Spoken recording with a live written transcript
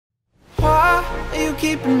Are you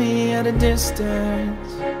keeping me at a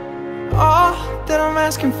distance? All that I'm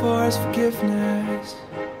asking for is forgiveness.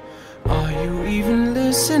 Are you even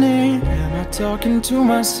listening? Am I talking to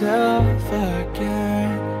myself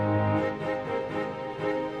again?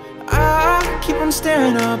 I keep on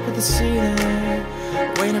staring up at the ceiling,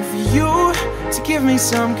 waiting for you to give me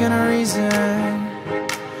some kind of reason.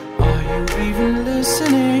 Are you even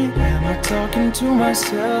listening? Am I talking to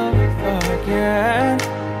myself again?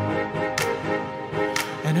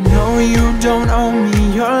 And I know you don't owe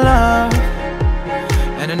me your love,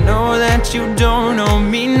 and I know that you don't owe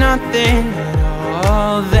me nothing at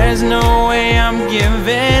all. There's no way I'm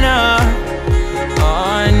giving up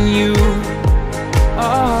on you.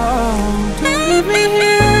 Oh, don't leave me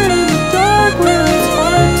here in the dark where it's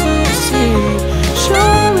hard to see.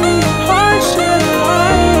 Show me your heart, shed a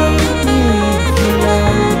light on me. If you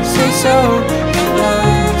love me, say so. If you love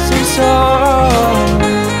me, say so.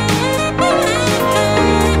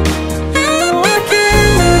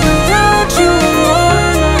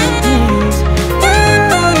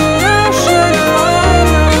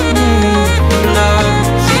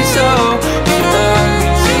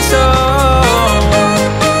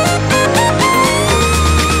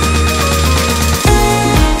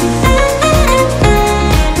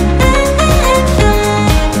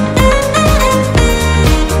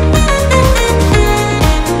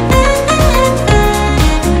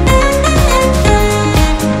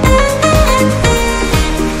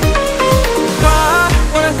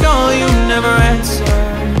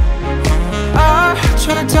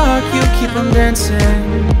 I'm dancing,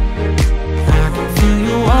 I can feel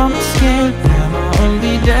you on my skin. Am I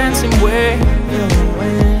only dancing with the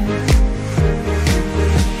wind?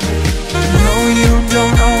 I know you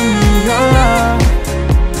don't owe me your love,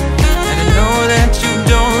 and I know that you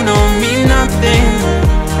don't owe me nothing.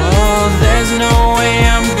 Oh, there's no way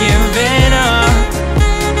I'm giving up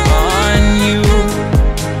on you.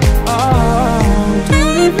 Oh,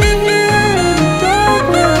 don't leave me here in the dark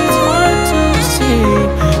where it's hard to see.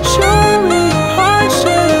 Show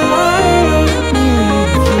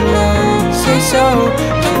so,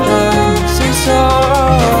 if you love me, say so.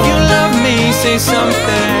 If you love me, say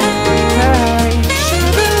something.